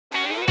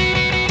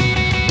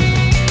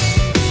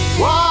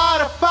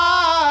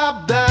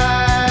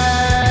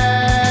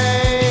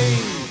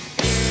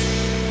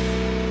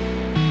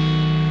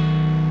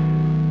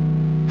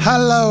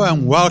Hello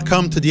and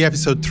welcome to the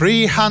episode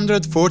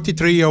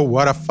 343 of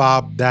What a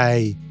Fab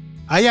Day.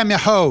 I am your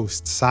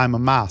host,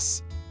 Simon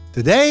Mas.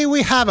 Today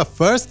we have a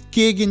first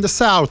gig in the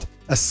South,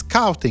 a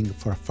scouting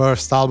for a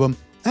first album,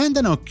 and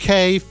an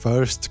okay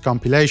first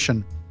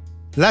compilation.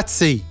 Let's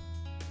see.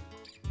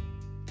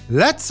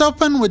 Let's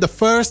open with the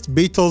first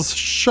Beatles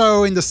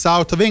show in the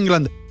south of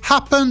England,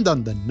 happened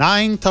on the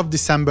 9th of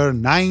December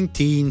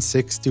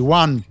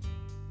 1961.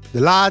 The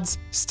lads,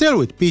 still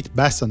with Pete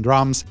Best on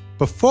drums,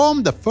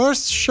 performed the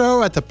first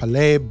show at the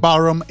Palais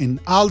Ballroom in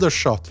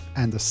Aldershot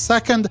and the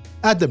second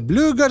at the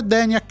Blue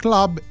Gardenia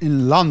Club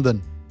in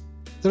London.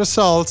 The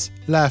results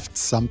left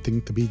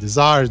something to be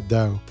desired,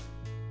 though.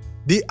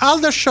 The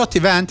Aldershot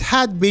event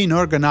had been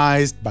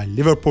organised by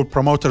Liverpool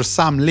promoter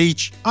Sam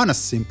Leach on a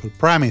simple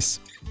premise.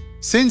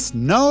 Since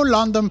no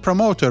London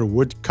promoter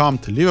would come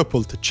to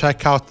Liverpool to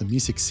check out the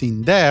music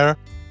scene there,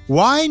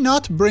 why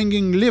not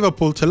bringing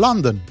Liverpool to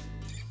London?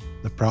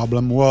 The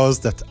problem was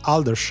that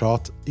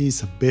Aldershot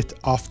is a bit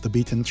off the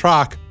beaten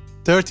track,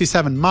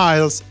 37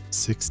 miles,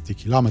 60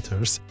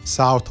 kilometers,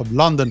 south of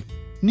London,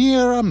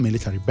 near a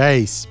military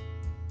base.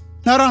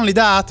 Not only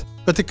that,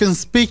 but a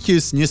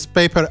conspicuous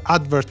newspaper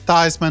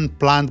advertisement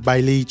planned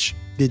by Leach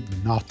did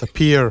not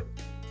appear.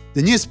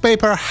 The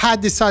newspaper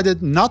had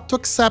decided not to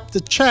accept the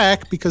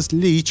check because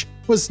Leach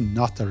was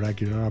not a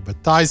regular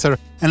advertiser,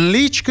 and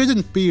Leach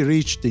couldn't be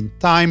reached in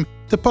time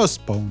to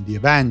postpone the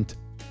event.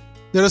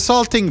 The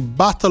resulting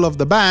battle of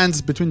the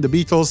bands between the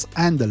Beatles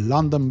and the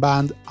London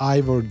band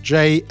Ivor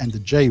J and the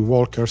J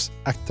Walkers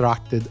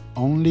attracted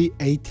only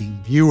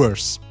 18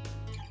 viewers.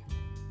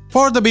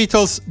 For the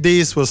Beatles,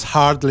 this was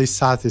hardly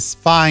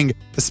satisfying,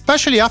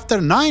 especially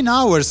after 9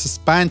 hours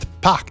spent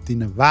packed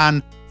in a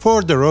van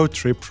for the road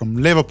trip from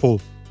Liverpool.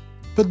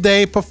 But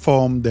they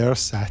performed their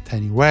set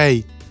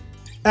anyway.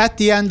 At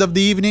the end of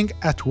the evening,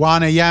 at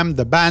 1 AM,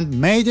 the band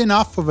made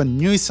enough of a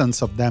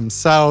nuisance of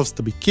themselves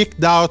to be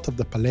kicked out of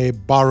the Palais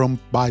Ballroom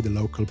by the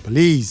local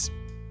police.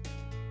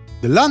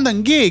 The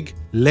London gig,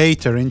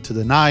 later into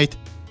the night,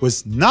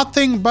 was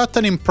nothing but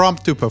an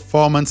impromptu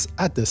performance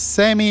at the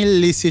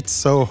semi-illicit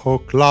Soho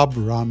club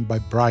run by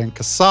Brian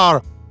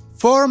Cassar,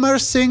 former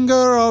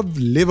singer of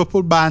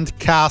Liverpool band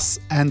Cass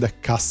and the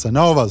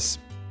Casanovas.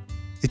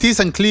 It is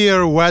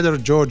unclear whether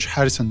George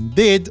Harrison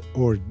did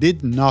or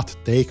did not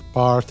take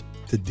part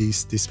to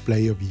this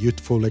display of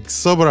youthful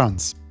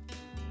exuberance.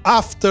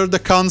 After the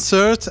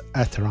concert,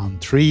 at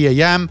around 3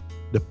 AM,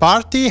 the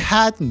party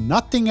had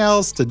nothing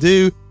else to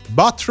do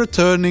but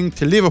returning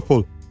to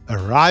Liverpool,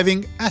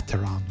 arriving at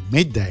around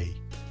midday.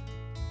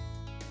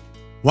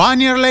 1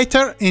 year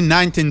later, in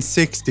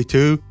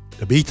 1962,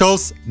 the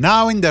Beatles,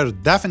 now in their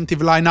definitive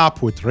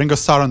lineup with Ringo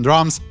Starr on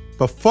drums,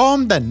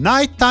 performed a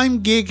nighttime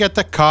gig at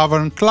the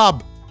Cavern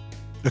Club.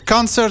 The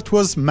concert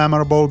was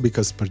memorable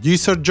because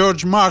producer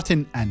George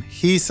Martin and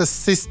his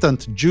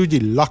assistant Judy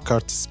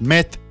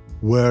Lockhart-Smith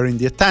were in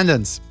the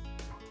attendance.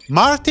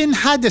 Martin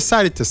had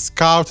decided to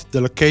scout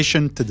the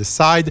location to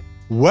decide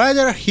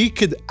whether he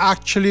could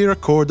actually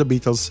record the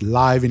Beatles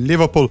live in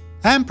Liverpool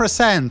and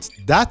present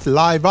that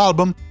live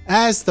album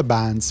as the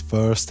band's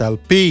first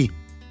LP.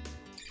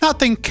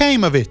 Nothing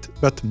came of it,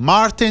 but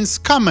Martin's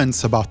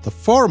comments about the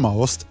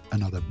Foremost,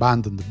 another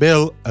band on the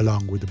bill,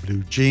 along with the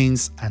Blue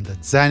Jeans and the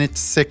Zenith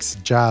 6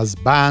 jazz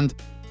band,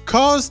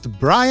 caused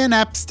Brian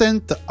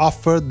Epstein to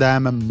offer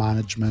them a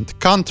management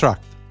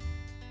contract.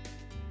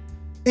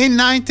 In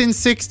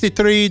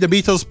 1963, the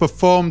Beatles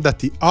performed at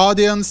the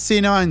Odeon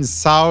cinema in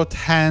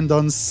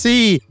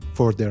Southend-on-Sea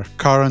for their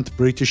current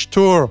British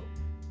tour.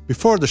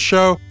 Before the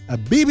show, a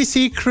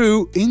BBC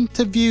crew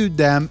interviewed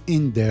them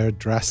in their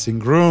dressing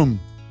room.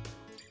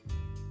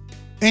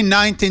 In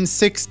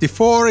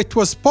 1964, it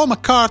was Paul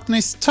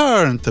McCartney's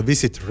turn to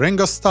visit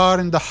Ringo Starr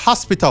in the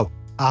hospital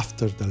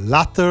after the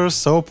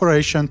latter's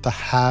operation to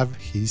have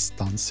his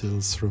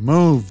tonsils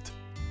removed.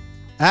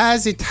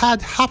 As it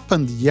had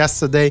happened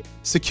yesterday,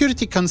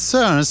 security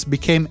concerns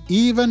became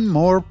even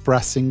more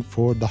pressing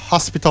for the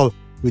hospital,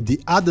 with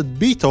the added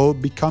Beatle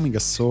becoming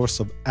a source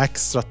of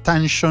extra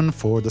tension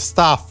for the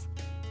staff.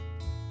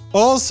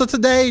 Also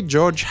today,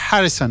 George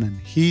Harrison and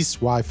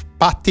his wife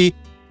Patty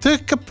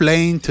took a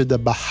plane to the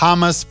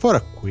Bahamas for a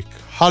quick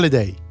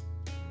holiday.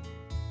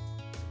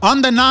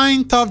 On the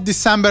 9th of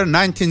December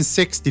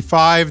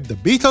 1965, the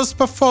Beatles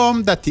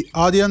performed at the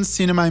Odeon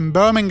Cinema in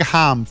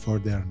Birmingham for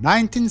their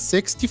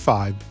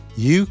 1965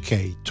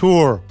 UK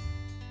tour.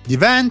 The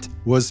event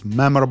was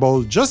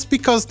memorable just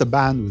because the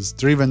band was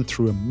driven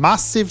through a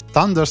massive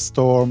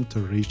thunderstorm to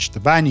reach the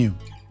venue.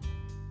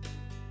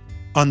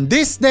 On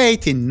this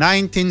date in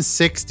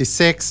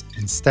 1966,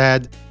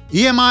 instead,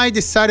 EMI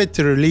decided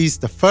to release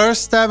the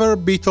first ever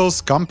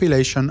Beatles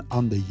compilation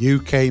on the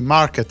UK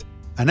market,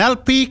 an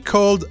LP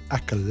called A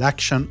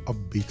Collection of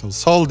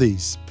Beatles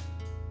Oldies.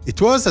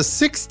 It was a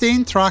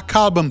 16-track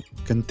album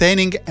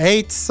containing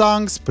 8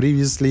 songs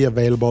previously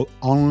available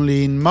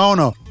only in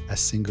mono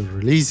as single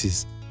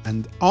releases,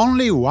 and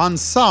only one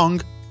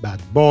song,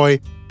 Bad Boy,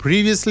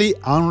 previously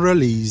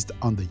unreleased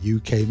on the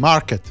UK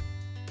market.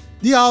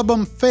 The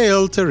album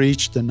failed to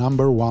reach the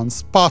 #1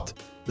 spot,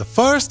 the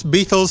first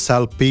Beatles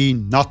LP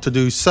not to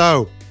do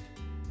so.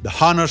 The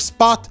honor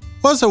spot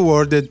was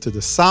awarded to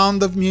the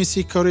Sound of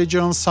Music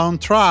original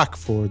soundtrack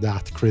for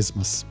that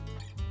Christmas.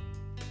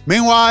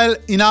 Meanwhile,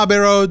 in Abbey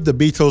Road, the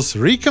Beatles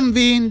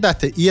reconvened at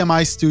the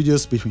EMI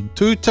studios between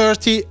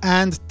 2:30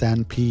 and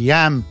 10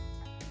 p.m.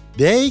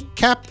 They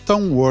kept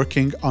on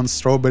working on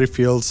Strawberry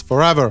Fields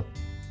forever.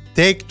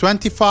 Take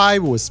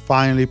 25 was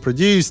finally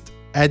produced,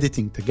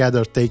 editing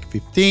together Take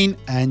 15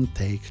 and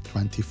Take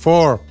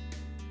 24.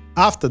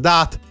 After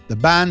that, the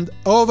band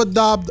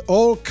overdubbed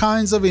all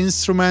kinds of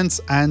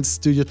instruments and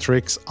studio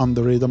tricks on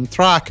the rhythm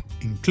track,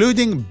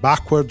 including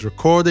backward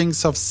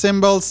recordings of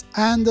cymbals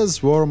and a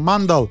swar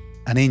mandal,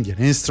 an Indian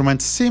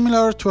instrument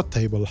similar to a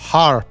table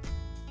harp.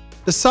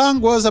 The song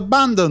was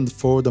abandoned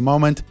for the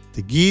moment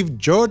to give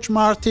George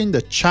Martin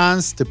the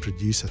chance to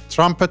produce a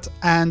trumpet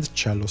and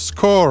cello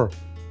score.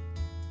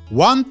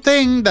 One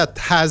thing that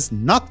has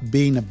not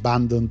been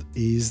abandoned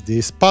is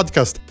this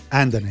podcast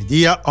and an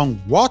idea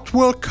on what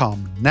will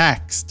come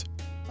next.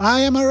 I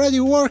am already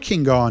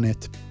working on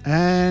it,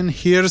 and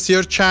here's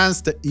your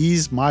chance to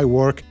ease my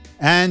work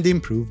and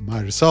improve my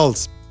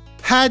results.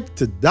 Head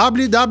to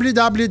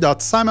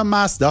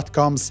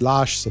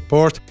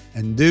www.simonmas.com/support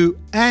and do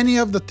any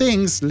of the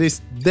things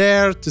listed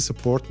there to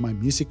support my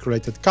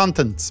music-related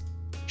contents.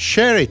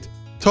 Share it,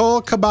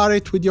 talk about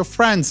it with your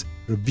friends,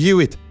 review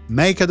it,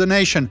 make a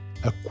donation,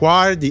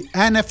 acquire the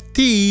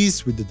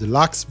NFTs with the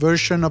deluxe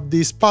version of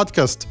this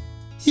podcast.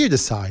 You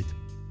decide.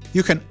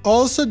 You can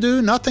also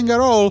do nothing at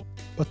all,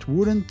 but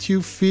wouldn't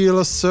you feel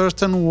a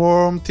certain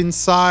warmth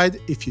inside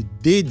if you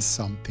did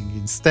something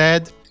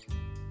instead?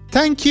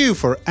 Thank you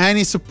for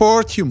any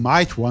support you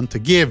might want to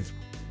give.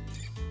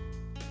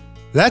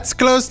 Let's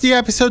close the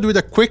episode with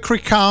a quick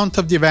recount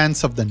of the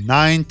events of the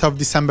 9th of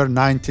December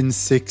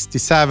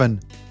 1967.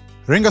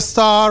 Ringo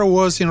Starr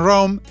was in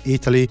Rome,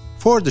 Italy,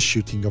 for the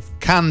shooting of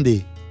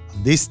Candy.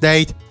 On this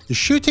date, the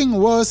shooting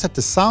was at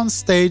the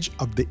soundstage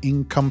of the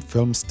Income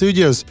Film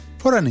Studios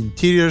for an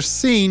interior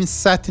scene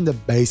set in the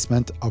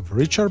basement of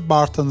Richard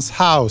Barton's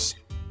house.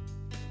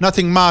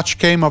 Nothing much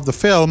came of the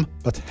film,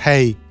 but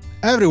hey,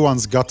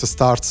 everyone's got to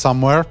start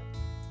somewhere.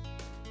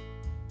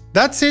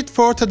 That's it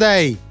for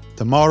today.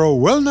 Tomorrow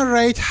we'll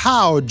narrate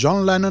how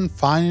John Lennon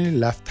finally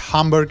left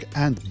Hamburg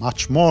and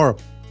much more.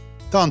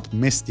 Don't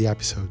miss the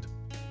episode.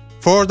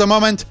 For the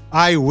moment,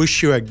 I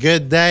wish you a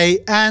good day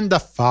and a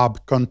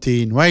fab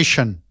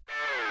continuation.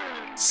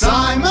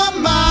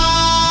 Simon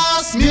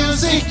Mas,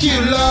 music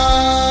you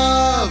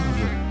love.